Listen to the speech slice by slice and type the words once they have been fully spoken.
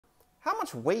How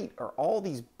much weight are all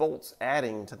these bolts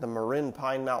adding to the Marin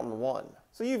Pine Mountain 1?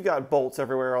 So you've got bolts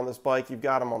everywhere on this bike. You've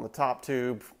got them on the top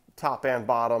tube, top and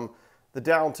bottom, the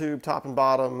down tube, top and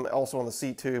bottom, also on the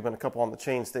seat tube, and a couple on the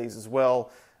chainstays as well.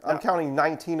 I'm counting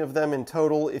 19 of them in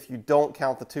total if you don't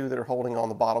count the 2 that are holding on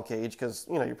the bottle cage, because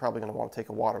you're probably going to want to take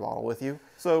a water bottle with you.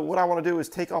 So what I want to do is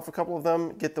take off a couple of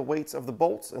them, get the weights of the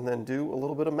bolts, and then do a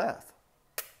little bit of math.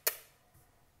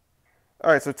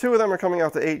 All right, so 2 of them are coming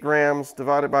out to 8 grams,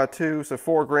 divided by 2, so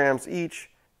 4 grams each,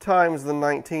 times the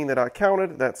 19 that I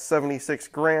counted, that's 76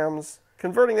 grams.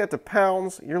 Converting that to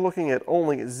pounds, you're looking at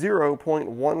only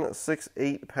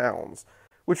 0.168 pounds,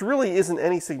 which really isn't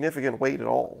any significant weight at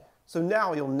all. So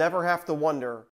now you'll never have to wonder,